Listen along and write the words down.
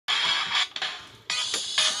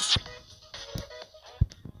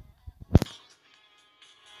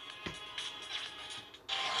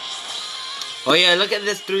Oh yeah, look at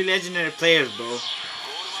this 3 legendary players, bro.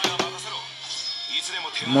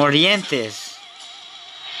 Morientes.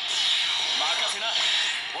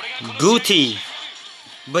 Guti.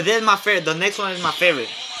 But this is my favorite. The next one is my favorite.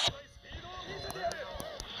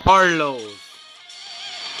 Carlos.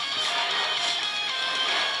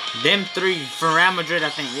 Them 3 from Real Madrid,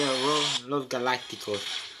 I think. Yeah, Los Galacticos.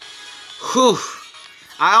 Whew.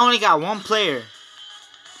 I only got 1 player.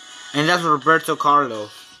 And that's Roberto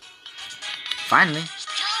Carlos. Finally.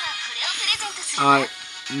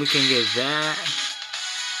 We can get that.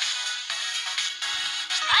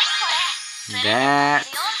 That.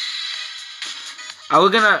 Are we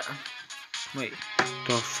gonna... Wait.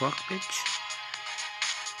 The fuck, bitch?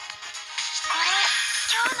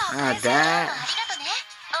 That.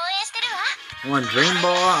 1 dream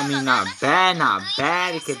ball. I mean, not bad, not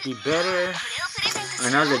bad. It could be better.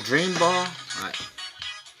 Another dream ball. Alright.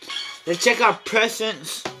 Let's check our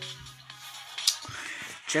presents.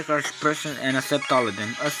 Check our presents and accept all of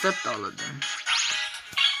them. Accept all of them.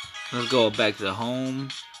 Let's go back to home.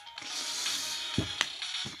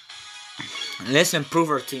 Let's improve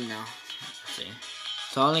our team now. Let's see.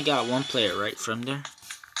 So I only got 1 player right from there.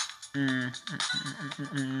 I'm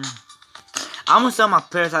gonna sell my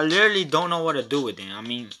players. I literally don't know what to do with them. I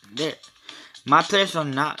mean, my players are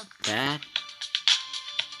not bad.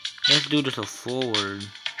 Let's do this a forward.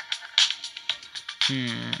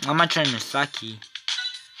 I might try Misaki.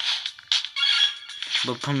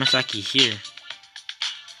 But put Misaki here.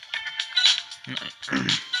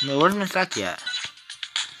 No, where's Misaki at?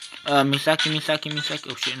 Misaki.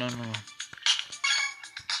 Oh shit, no.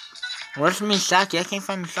 Where's Misaki? I can't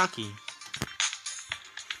find Misaki.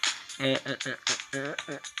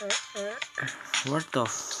 What the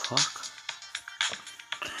fuck?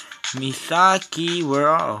 Misaki, where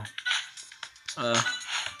are?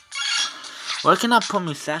 Where can I put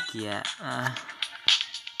Misaki at?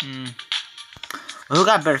 Who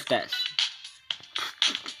got better stats?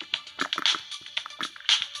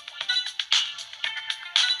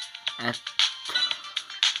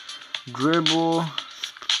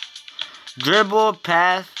 Dribble,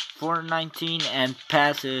 pass 419, and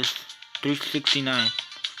passes 369.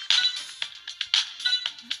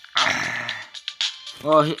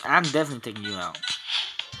 Well, I'm definitely taking you out.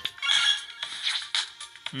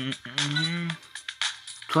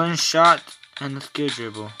 Twin shot and the skill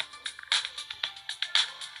dribble.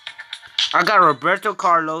 I got Roberto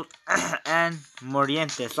Carlos and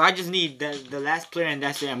Morientes. So I just need the last player and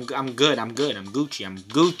that's it. I'm good. I'm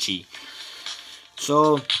Gucci.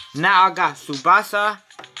 So now I got Tsubasa,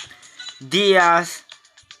 Diaz,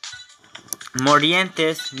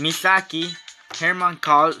 Morientes, Misaki, Herman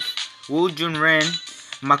Kals, Woo Jun Ren,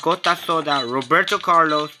 Makota Soda, Roberto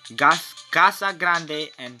Carlos, Casa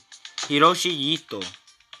Grande, and Hiroshi Ito.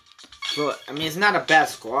 So I mean, it's not a bad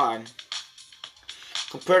squad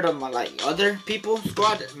compared to my other people's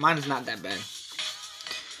squad. Mine is not that bad.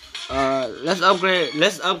 Let's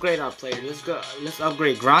upgrade our player. Let's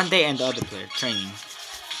upgrade Grande and the other player.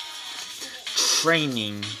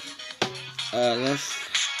 Training. Let's.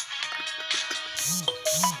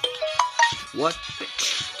 What?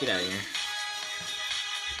 Bitch. Get out of here.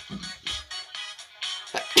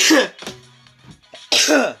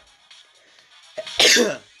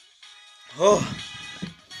 Oh.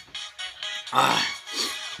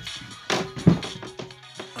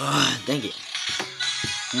 Dang it.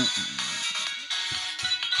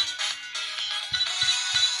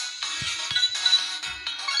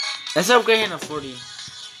 Let's upgrade him to 40.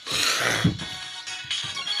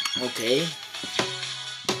 Okay.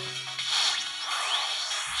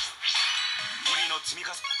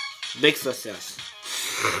 Big success.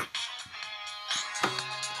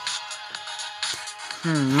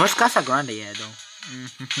 Where's Casa Grande at though?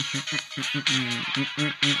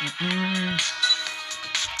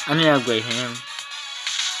 I need to upgrade him.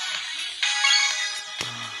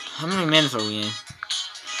 How many minutes are we in?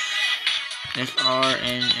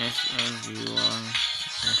 SRNSLUR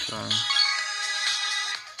SR.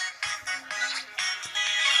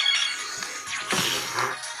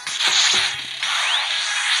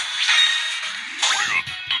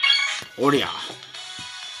 Oria.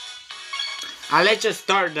 Let's just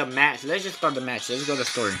start the match. Let's go to the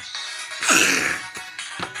story.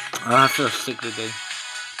 I feel sick today.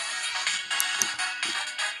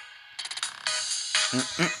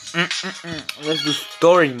 Let's do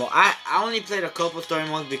story mode. I only played a couple story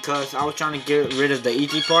modes because I was trying to get rid of the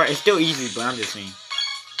easy part. It's still easy, but I'm just saying.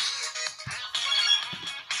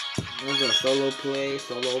 Let's do a solo play.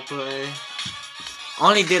 I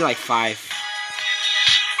only did like 5.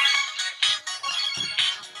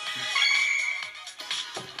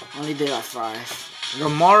 I Only did like 5.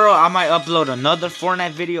 Tomorrow I might upload another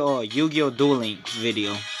Fortnite video or a Yu-Gi-Oh! Duel Links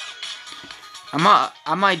video.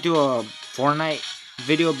 I might do a Fortnite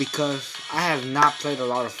video because I have not played a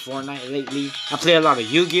lot of Fortnite lately. I play a lot of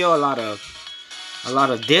Yu-Gi-Oh! A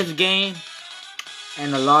lot of this game,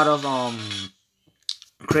 and a lot of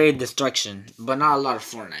Creative Destruction, but not a lot of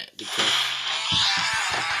Fortnite because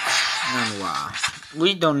wow,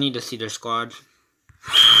 we don't need to see their squad.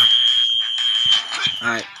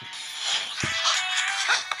 Alright.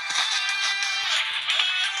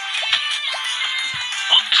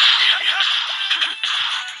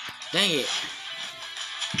 Dang it.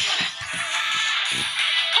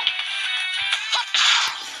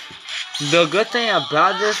 The good thing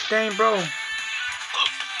about this thing, bro,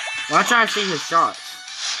 I'm trying to see his shots.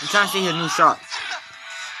 I'm trying to see his new shot.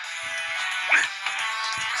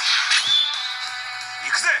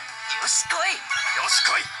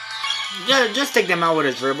 Yeah, just take them out with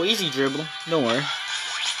a dribble. Easy dribble. Don't worry.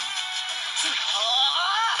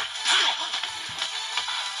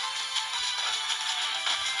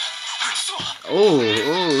 Oh,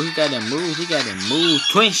 he got that move. He got that move.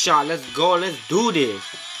 Twin shot. Let's go. Let's do this.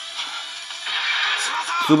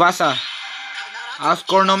 Tsubasa. I'll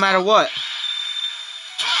score no matter what.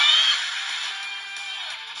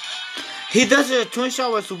 He does a twin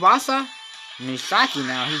shot with Tsubasa. Misaki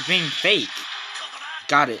now. He's being fake.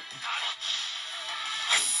 Got it.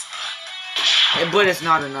 But it's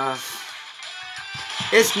not enough.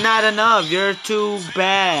 It's not enough. You're too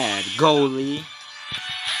bad, goalie.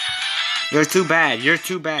 You're too bad. You're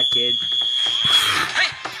too bad, kid.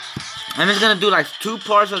 I'm just gonna do like 2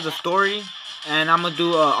 parts of the story, and I'm gonna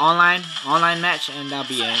do an online match, and that'll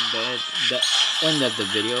be the end of the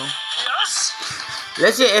video.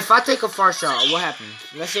 Let's see if I take a far shot, what happens?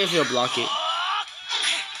 Let's see if he'll block it.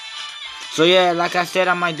 So yeah, like I said,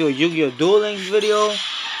 I might do a Yu-Gi-Oh! Duel Links video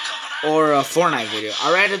or a Fortnite video.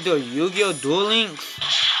 I'd rather do a Yu-Gi-Oh! Duel Links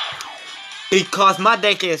because my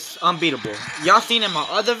deck is unbeatable. Y'all seen in my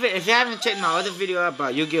other video, if you haven't checked my other video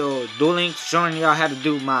about Yu-Gi-Oh! Duel Links showing y'all how to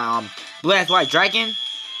do my Blue Ass White Dragon,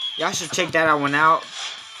 y'all should check that one out.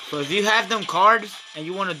 So if you have them cards and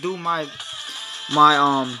you want to do my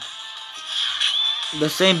the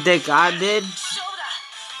same deck I did,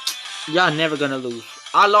 y'all never gonna lose.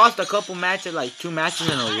 I lost a couple matches, like 2 matches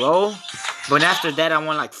in a row, but after that I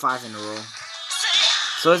won like 5 in a row.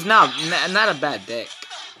 So it's not a bad deck.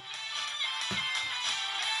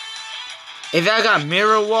 If I got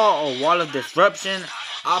Mirror Wall or Wall of Disruption,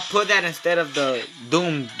 I'll put that instead of the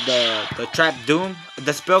Doom, the Trap Doom,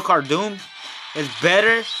 the spell card Doom. It's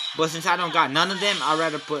better, but since I don't got none of them, I'll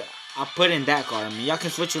put in that card. I mean, y'all can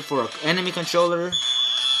switch it for an enemy controller,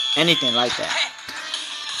 anything like that.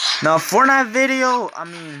 Now, Fortnite video, I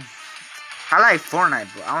mean, I like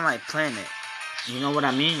Fortnite, but I don't like playing it. You know what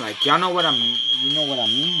I mean? Like, y'all know what I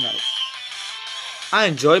mean? Like, I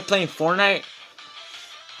enjoy playing Fortnite,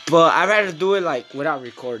 but I'd rather do it like without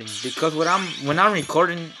recording, because when I'm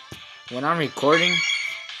recording, it's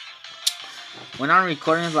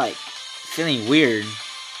like feeling weird.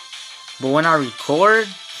 But when I'm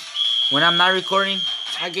not recording,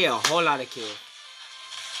 I get a whole lot of kills.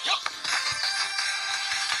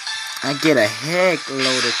 I get a heck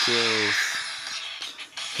load of kills.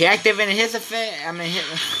 He activating his effect. I mean,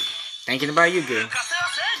 thinking about you, good.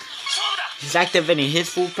 He's activating his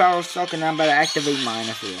full power sock, and I'm about to activate mine,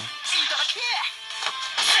 I feel.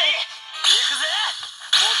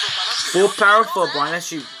 Full power football. Let's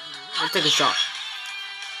shoot. Let's take a shot.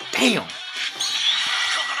 Damn.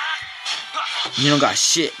 You don't got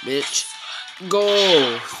shit, bitch. Go.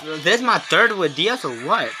 This is my 3rd with DS or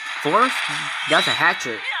what? 4th? That's a hat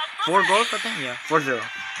trick. 4 goals, I think? Yeah, 4-0.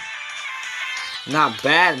 Not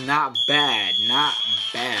bad, not bad, not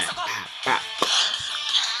bad.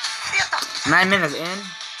 9 minutes in.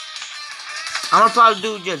 I'm gonna probably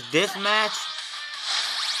do just this match.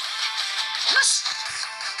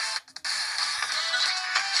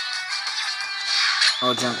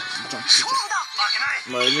 Oh, jump.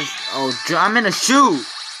 I'm in a shoot.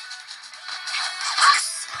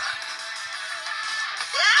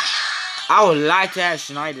 I would like to have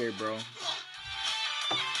Schneider, bro.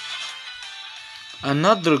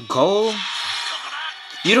 Another goal?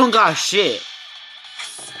 You don't got shit.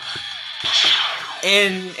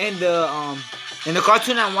 In the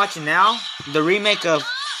cartoon I'm watching now, the remake of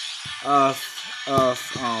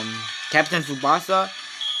Captain Tsubasa,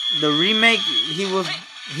 the remake, he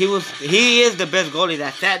is the best goalie.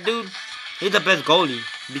 That fat dude, he's the best goalie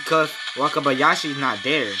because Wakabayashi is not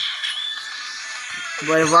there.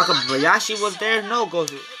 But if Wakabayashi was there, no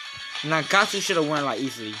goals. Nankatsu should have won like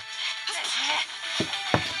easily.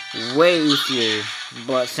 Way easier.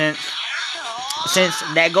 But since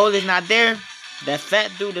that goalie is not there, that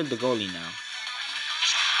fat dude is the goalie now.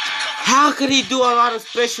 How could he do a lot of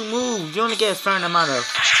special moves? You only get a certain amount of.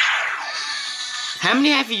 How many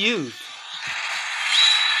have you used?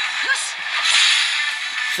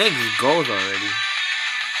 6 goals already.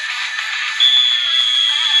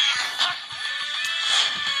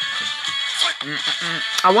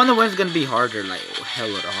 I wonder when it's gonna be harder, like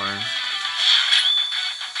hella hard.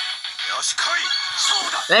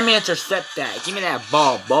 Let me intercept that. Give me that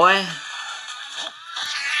ball, boy.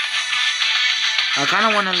 I kind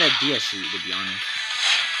of want to let Dia shoot, to be honest.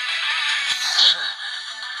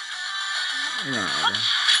 No.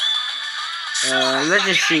 Let's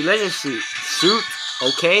just shoot. Let's just shoot. Shoot,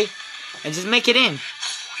 okay, and just make it in.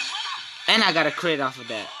 And I got a crit off of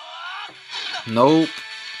that. Nope.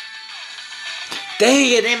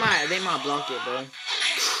 Dang it, they might block it, bro.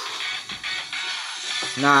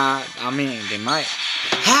 Nah, I mean they might.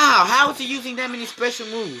 How is he using that many special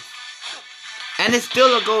moves? And it's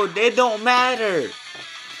still a goal. They don't matter.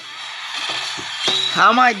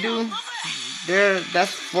 How am I doing?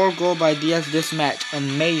 That's 4 goals by Diaz this match.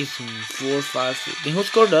 Amazing. 4, 5, 6. Then who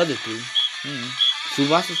scored the other 2?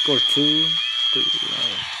 Tsubasa scored 2.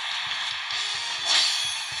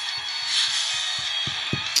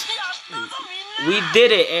 We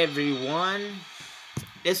did it, everyone.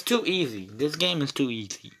 It's too easy. This game is too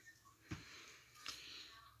easy.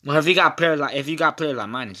 Well, if you got players like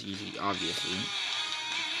mine, it's easy, obviously.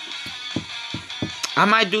 I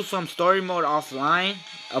might do some story mode offline.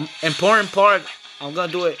 Important part, I'm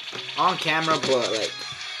gonna do it on camera, but like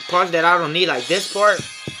parts that I don't need, like this part,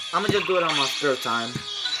 I'm gonna just do it on my spare time.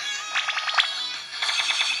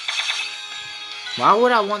 Why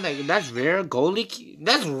would I want that? That's rare goalie.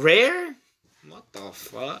 That's rare. What the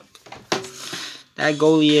fuck? That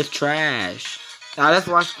goalie is trash. Now let's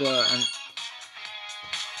watch the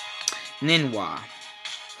Ninwa.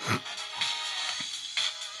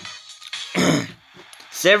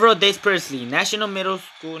 Several days previously, National Middle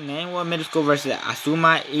School, Ninwa Middle School versus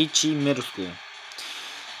Asuma Ichi Middle School.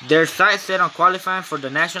 Their sights set on qualifying for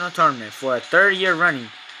the national tournament for a 3rd year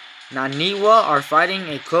running. Naniwa are fighting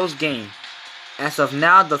a close game. As of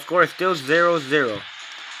now, the score is still 0-0.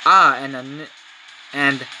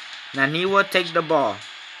 And Naniwa take the ball.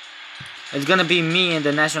 It's gonna be me in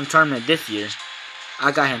the national tournament this year.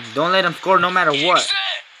 I got him. Don't let him score no matter what.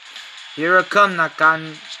 Here it comes,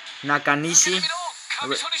 Nakanishi.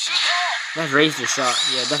 That's Razor shot.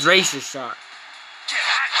 Yeah, that's Razor shot.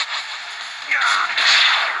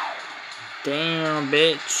 Damn,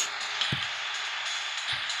 bitch.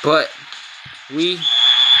 But we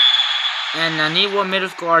and Naniwa Middle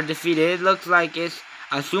School are defeated. It looks like it's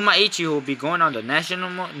Asuma Ichi who will be going on the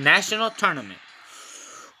national tournament.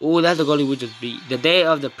 Ooh, that's the goalie we just beat. The day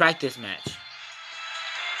of the practice match.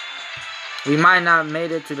 We might not have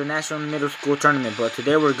made it to the national middle school tournament, but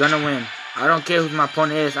today we're gonna win. I don't care who my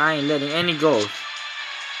opponent is. I ain't letting any goals.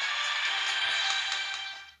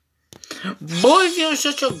 Boy, if you're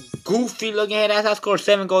such a goofy looking head ass, I scored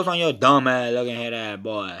 7 goals on your dumb ass looking head ass,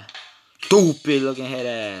 boy. Stupid looking head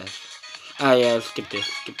ass. Ah, yeah, skip this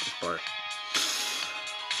part.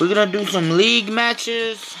 We're gonna do some league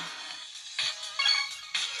matches.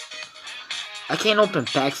 I can't open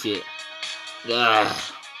packs yet. Ugh.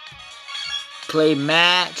 Play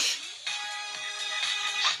match.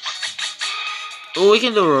 Oh, we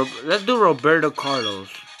can do. Let's do Roberto Carlos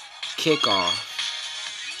kickoff.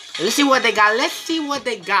 Let's see what they got. Let's see what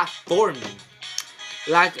they got for me.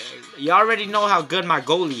 Like, you already know how good my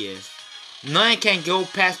goalie is. Nothing can go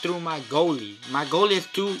past through my goalie. My goalie is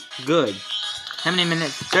too good. How many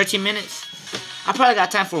minutes? 13 minutes? I probably got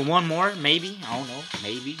time for one more. Maybe. I don't know.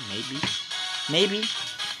 Maybe.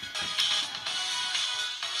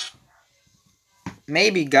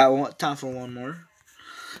 Maybe got time for one more.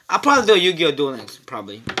 I'll probably do Yu-Gi-Oh! Duel Links.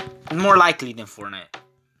 Probably. More likely than Fortnite.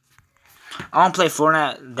 I don't play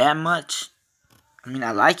Fortnite that much. I mean,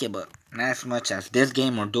 I like it, but not as much as this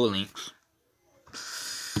game or Duel Links.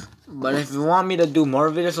 But if you want me to do more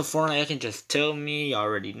videos of Fortnite, you can just tell me. You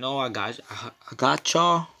already know I got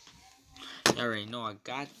y'all. You already know I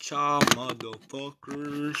got y'all,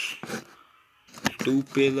 motherfuckers.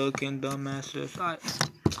 Stupid looking dumbasses.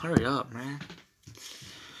 Hurry up, man.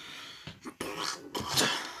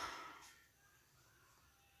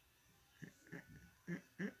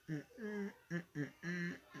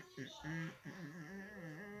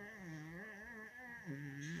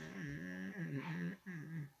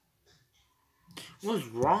 What's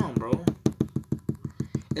wrong, bro?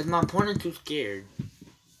 Is my opponent too scared?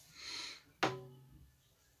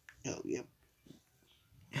 Oh, yep.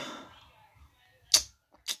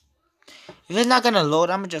 If it's not gonna load,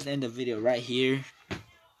 I'm gonna just end the video right here.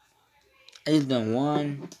 I just done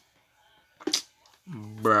one.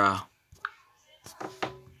 Bruh.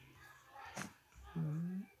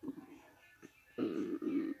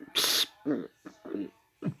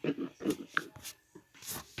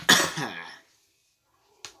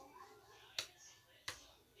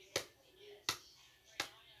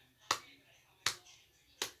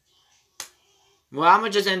 Well, I'm gonna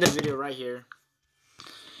just end the video right here.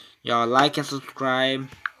 Y'all like and subscribe,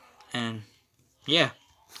 and yeah,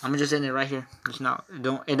 I'm gonna just end it right here. It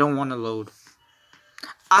don't want to load.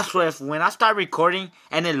 I swear, when I start recording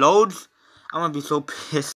and it loads, I'm gonna be so pissed.